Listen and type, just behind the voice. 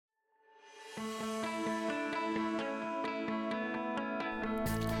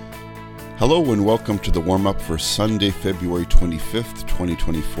Hello and welcome to the warm-up for Sunday, February 25th,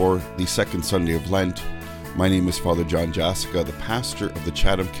 2024, the second Sunday of Lent. My name is Father John Jasica, the pastor of the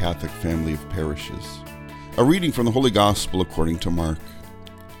Chatham Catholic family of parishes. A reading from the Holy Gospel according to Mark.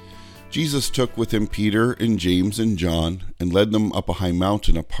 Jesus took with him Peter and James and John and led them up a high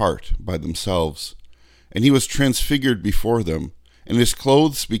mountain apart by themselves. And he was transfigured before them, and his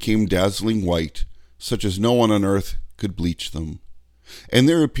clothes became dazzling white, such as no one on earth could bleach them. And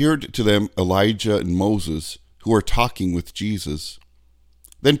there appeared to them Elijah and Moses, who were talking with Jesus.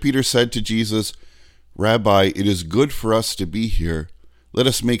 Then Peter said to Jesus, "Rabbi, it is good for us to be here. Let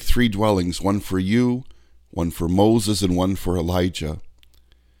us make 3 dwellings, one for you, one for Moses, and one for Elijah."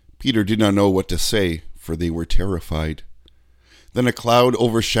 Peter did not know what to say, for they were terrified. Then a cloud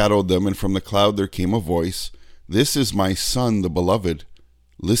overshadowed them, and from the cloud there came a voice, "This is my Son, the Beloved.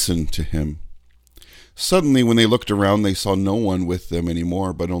 Listen to him." Suddenly, when they looked around, they saw no one with them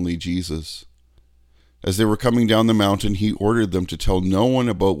anymore, but only Jesus. As they were coming down the mountain, he ordered them to tell no one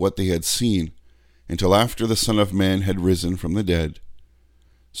about what they had seen, until after the Son of Man had risen from the dead.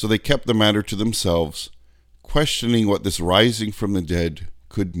 So they kept the matter to themselves, questioning what this rising from the dead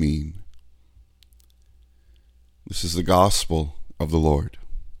could mean. This is the gospel of the Lord.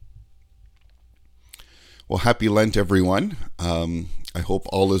 Well, happy Lent, everyone. I hope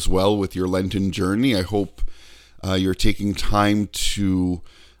all is well with your Lenten journey. I hope you're taking time to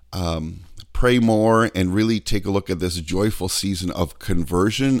pray more and really take a look at this joyful season of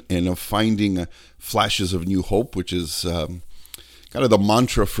conversion and of finding flashes of new hope, which is kind of the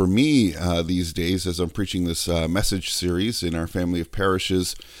mantra for me these days as I'm preaching this message series in our family of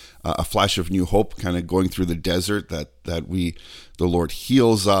parishes. A flash of new hope, kind of going through the desert, that the Lord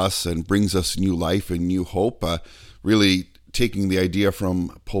heals us and brings us new life and new hope. Really taking the idea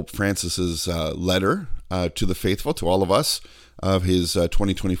from Pope Francis's letter to the faithful, to all of us, of his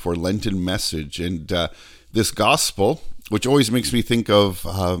 2024 Lenten message. And this gospel, which always makes me think of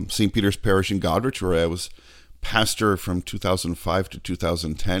St. Peter's Parish in Goderich, where I was pastor from 2005 to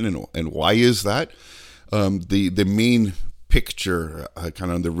 2010. And why is that? The main picture,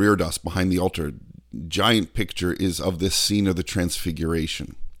 kind of on the rear desk behind the altar, giant picture, is of this scene of the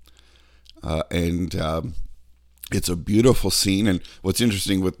Transfiguration. It's a beautiful scene. And what's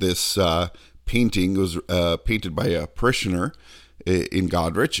interesting with this painting, it was painted by a parishioner in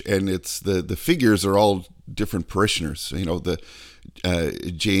Goderich, and it's the figures are all different parishioners. You know, the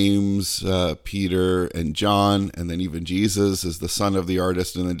James, Peter, and John, and then even Jesus is the son of the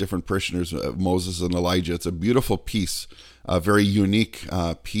artist, and then different parishioners, Moses and Elijah. It's a beautiful piece, a very unique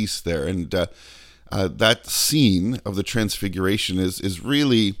piece there. And that scene of the Transfiguration is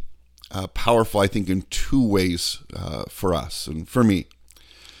really powerful, I think, in 2 ways for us and for me.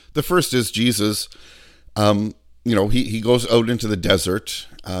 The first is Jesus, he goes out into the desert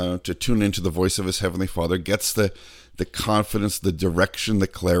to tune into the voice of his Heavenly Father, gets the confidence, the direction, the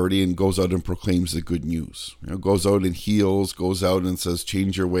clarity, and goes out and proclaims the good news. Goes out and heals, goes out and says,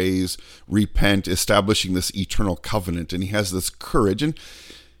 change your ways, repent, establishing this eternal covenant. And he has this courage, and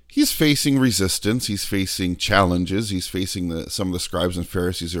he's facing resistance, he's facing challenges, he's facing some of the scribes and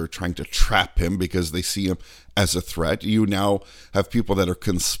Pharisees who are trying to trap him because they see him as a threat. You now have people that are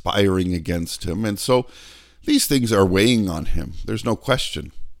conspiring against him. And so these things are weighing on him. There's no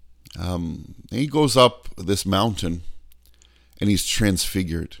question. He goes up this mountain and he's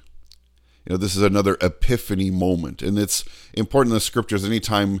transfigured. This is another epiphany moment. And it's important in the scriptures,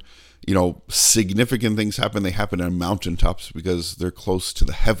 anytime significant things happen, they happen on mountaintops because they're close to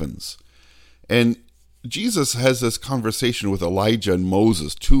the heavens. And Jesus has this conversation with Elijah and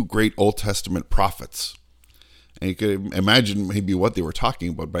Moses, 2 great Old Testament prophets. And you could imagine maybe what they were talking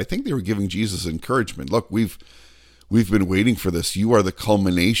about, but I think they were giving Jesus encouragement. Look, we've been waiting for this. You are the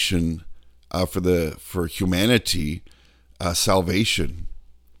culmination for humanity, salvation.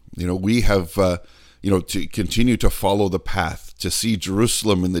 We have to continue to follow the path, to see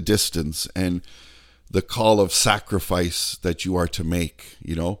Jerusalem in the distance, and the call of sacrifice that you are to make.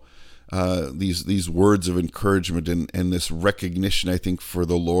 These words of encouragement and this recognition, I think, for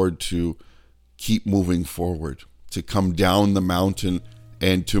the Lord to keep moving forward, to come down the mountain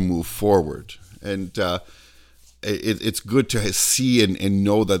and to move forward. And it's good to see and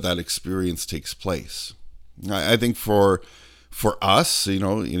know that experience takes place. I think for us,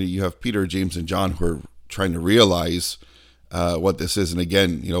 you have Peter, James, and John who are trying to realize what this is. And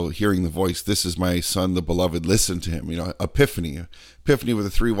again, hearing the voice, "This is my Son, the Beloved, listen to him." Epiphany with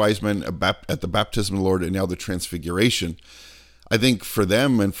the 3 wise men at the baptism of the Lord, and now the Transfiguration. I think for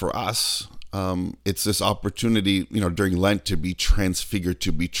them and for us, it's this opportunity, during Lent to be transfigured,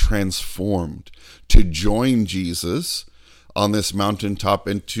 to be transformed, to join Jesus on this mountaintop,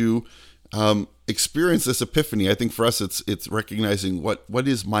 and to experience this epiphany. I think for us, it's recognizing what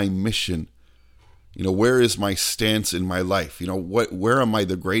is my mission. Where is my stance in my life? Where am I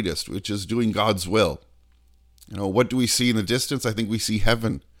the greatest? Which is doing God's will. What do we see in the distance? I think we see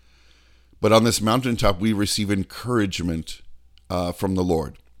heaven. But on this mountaintop, we receive encouragement from the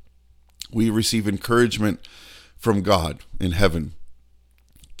Lord. We receive encouragement from God in heaven.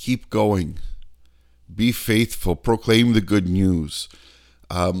 Keep going. Be faithful. Proclaim the good news.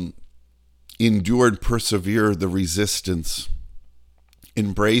 Endure and persevere the resistance.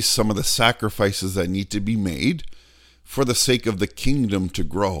 Embrace some of the sacrifices that need to be made for the sake of the kingdom to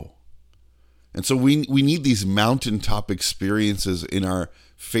grow. And so we need these mountaintop experiences in our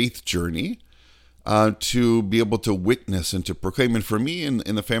faith journey to be able to witness and to proclaim. And for me, in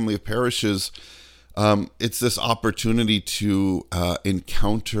the family of parishes, it's this opportunity to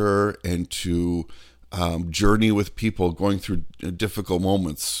encounter and to journey with people going through difficult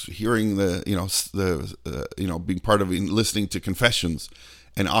moments, hearing being part of listening to confessions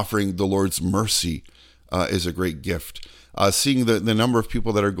and offering the Lord's mercy is a great gift. Seeing the number of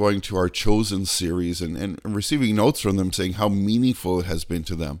people that are going to our Chosen series and receiving notes from them saying how meaningful it has been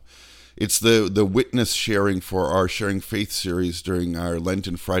to them. It's the witness sharing for our Sharing Faith series during our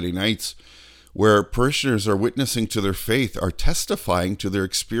Lenten Friday nights, where parishioners are witnessing to their faith, are testifying to their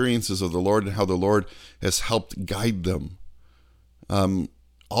experiences of the Lord and how the Lord has helped guide them.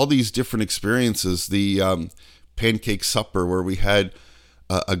 All these different experiences, the pancake supper where we had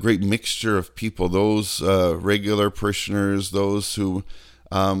a great mixture of people, those regular parishioners, those who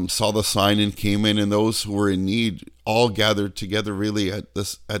saw the sign and came in, and those who were in need, all gathered together really at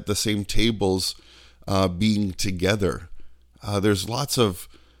the same tables, being together. There's lots of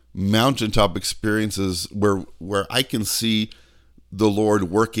mountaintop experiences where I can see the Lord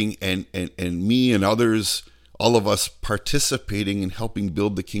working and me and others, all of us participating in helping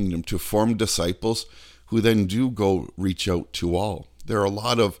build the kingdom to form disciples who then do go reach out to all. There are a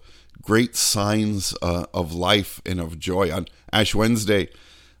lot of great signs of life and of joy. On Ash Wednesday,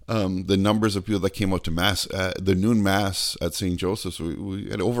 the numbers of people that came out to Mass, the noon Mass at St. Joseph's, we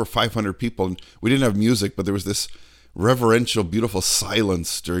had over 500 people. And we didn't have music, but there was this reverential, beautiful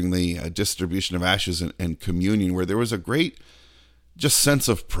silence during the distribution of ashes and communion, where there was a great just sense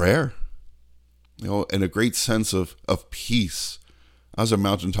of prayer, and a great sense of peace. That was a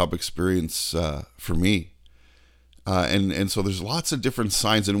mountaintop experience for me. And so there's lots of different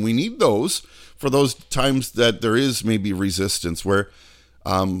signs, and we need those for those times that there is maybe resistance, where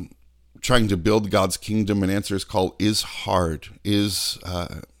trying to build God's kingdom and answer His call is hard, is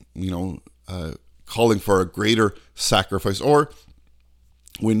calling for a greater sacrifice, or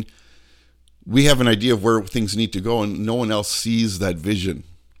when we have an idea of where things need to go and no one else sees that vision.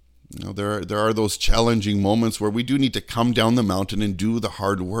 There are those challenging moments where we do need to come down the mountain and do the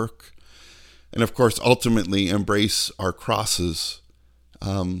hard work. And of course, ultimately embrace our crosses.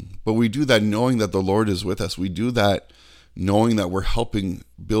 But we do that knowing that the Lord is with us. We do that knowing that we're helping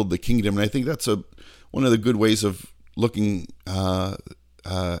build the kingdom. And I think that's one of the good ways of looking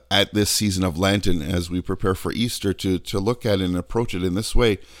at this season of Lenten as we prepare for Easter, to look at it and approach it in this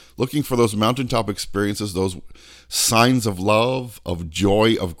way, looking for those mountaintop experiences, those signs of love, of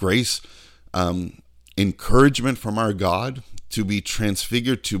joy, of grace, encouragement from our God to be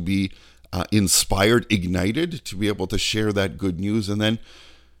transfigured, to be inspired, ignited, to be able to share that good news, and then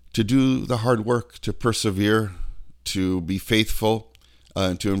to do the hard work, to persevere, to be faithful,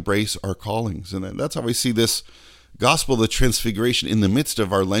 and to embrace our callings. And that's how we see this gospel, the Transfiguration, in the midst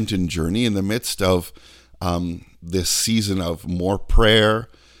of our Lenten journey, in the midst of this season of more prayer,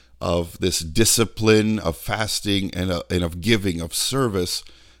 of this discipline of fasting and of giving, of service,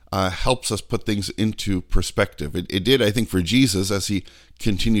 helps us put things into perspective. It did, I think, for Jesus as he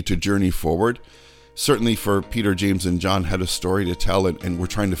continued to journey forward. Certainly for Peter, James, and John had a story to tell, and we're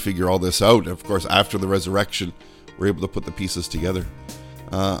trying to figure all this out. Of course, after the resurrection, we're able to put the pieces together.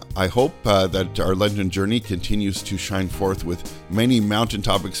 I hope that our Lenten journey continues to shine forth with many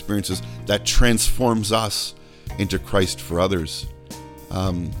mountaintop experiences that transforms us into Christ for others.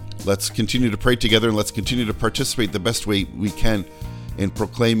 Let's continue to pray together, and let's continue to participate the best way we can in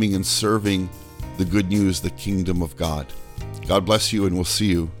proclaiming and serving the good news, the kingdom of God. God bless you, and we'll see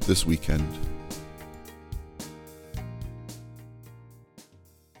you this weekend.